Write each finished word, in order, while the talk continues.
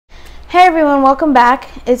Hey everyone, welcome back.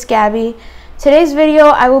 It's Gabby. Today's video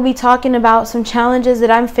I will be talking about some challenges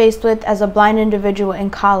that I'm faced with as a blind individual in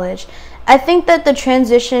college. I think that the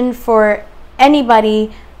transition for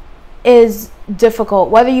anybody is difficult,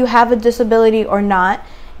 whether you have a disability or not.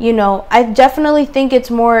 I definitely think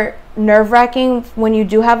it's more nerve-wracking when you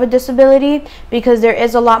do have a disability because there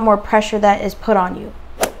is a lot more pressure that is put on you.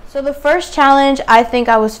 So the first challenge I think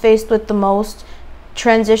I was faced with the most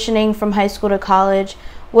transitioning from high school to college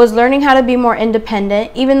was learning how to be more independent.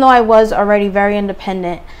 Even though I was already very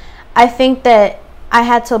independent, I think that I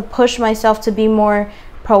had to push myself to be more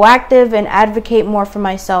proactive and advocate more for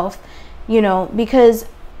myself, because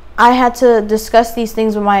I had to discuss these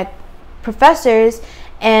things with my professors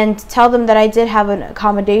and tell them that I did have an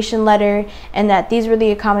accommodation letter and that these were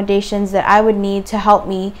the accommodations that I would need to help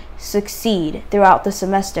me succeed throughout the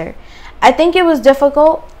semester. I think it was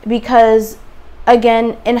difficult because,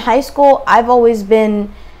 again, in high school, I've always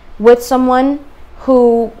been with someone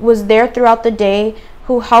who was there throughout the day,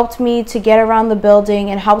 who helped me to get around the building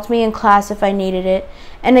and helped me in class if I needed it.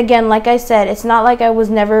 And again, like I said, it's not like I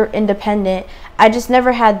was never independent. I just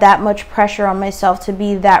never had that much pressure on myself to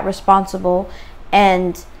be that responsible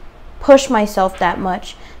and push myself that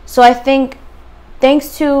much. So I think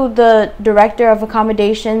thanks to the director of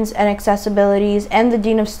accommodations and accessibilities and the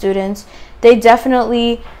dean of students, they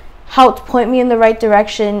definitely helped point me in the right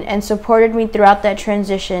direction and supported me throughout that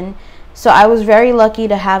transition. So I was very lucky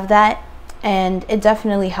to have that, and it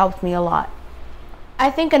definitely helped me a lot. I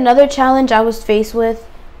think another challenge I was faced with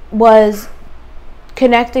was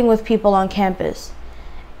connecting with people on campus.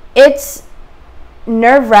 It's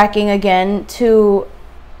nerve-wracking again to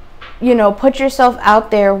put yourself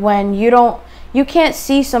out there when you can't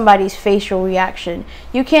see somebody's facial reaction.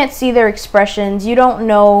 You can't see their expressions. You don't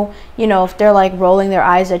know, if they're like rolling their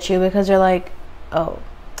eyes at you because they're like, oh,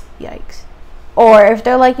 yikes. Or if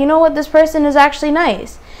they're like, you know what, this person is actually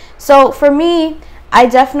nice. So for me, I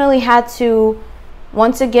definitely had to,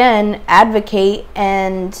 once again, advocate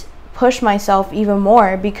and push myself even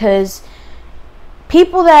more, because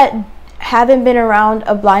people that haven't been around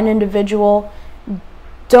a blind individual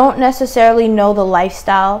don't necessarily know the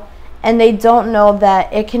lifestyle, and they don't know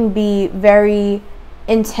that it can be very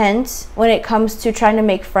intense when it comes to trying to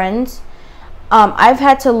make friends. I've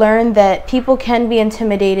had to learn that people can be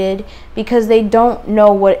intimidated because they don't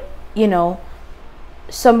know what,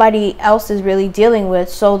 somebody else is really dealing with.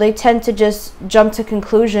 So they tend to just jump to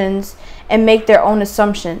conclusions and make their own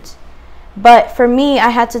assumptions. But for me, I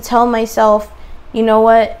had to tell myself, you know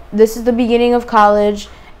what, this is the beginning of college.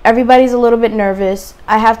 Everybody's a little bit nervous.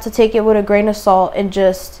 I have to take it with a grain of salt and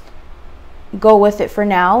just go with it for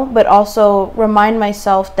now, but also remind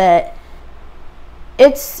myself that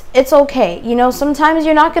it's okay. Sometimes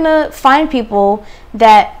you're not gonna find people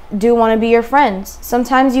that do want to be your friends.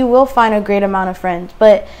 Sometimes you will find a great amount of friends,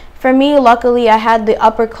 but for me, luckily, I had the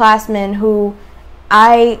upperclassmen who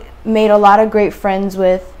I made a lot of great friends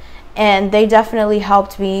with, and they definitely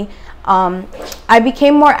helped me. I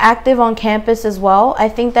became more active on campus as well. I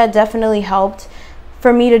think that definitely helped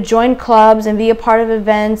for me to join clubs and be a part of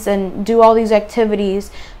events and do all these activities.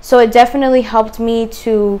 So it definitely helped me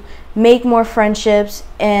to make more friendships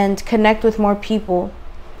and connect with more people.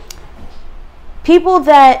 People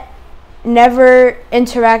that never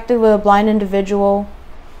interacted with a blind individual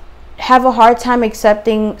have a hard time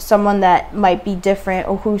accepting someone that might be different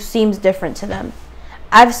or who seems different to them.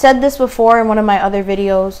 I've said this before in one of my other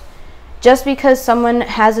videos. Just because someone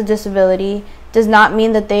has a disability does not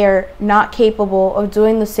mean that they are not capable of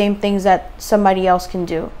doing the same things that somebody else can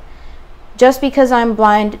do. Just because I'm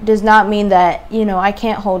blind does not mean that, I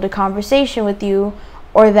can't hold a conversation with you,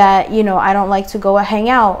 or that, I don't like to go hang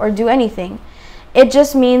out or do anything. It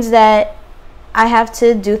just means that I have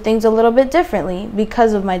to do things a little bit differently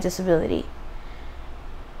because of my disability.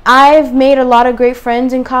 I've made a lot of great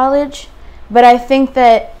friends in college, but I think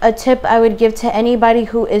that a tip I would give to anybody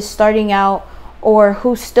who is starting out or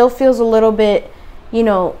who still feels a little bit,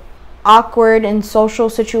 awkward in social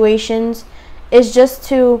situations is just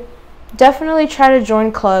to definitely try to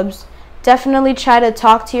join clubs. Definitely try to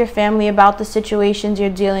talk to your family about the situations you're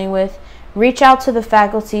dealing with. Reach out to the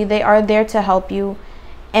faculty. They are there to help you.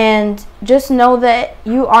 And just know that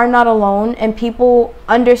you are not alone, and people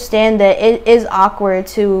understand that it is awkward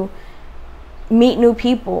to meet new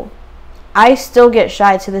people. I still get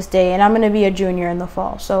shy to this day, and I'm going to be a junior in the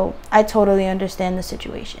fall, so I totally understand the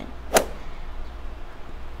situation.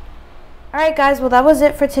 Alright guys, well that was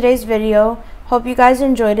it for today's video. Hope you guys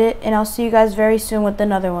enjoyed it, and I'll see you guys very soon with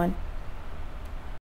another one.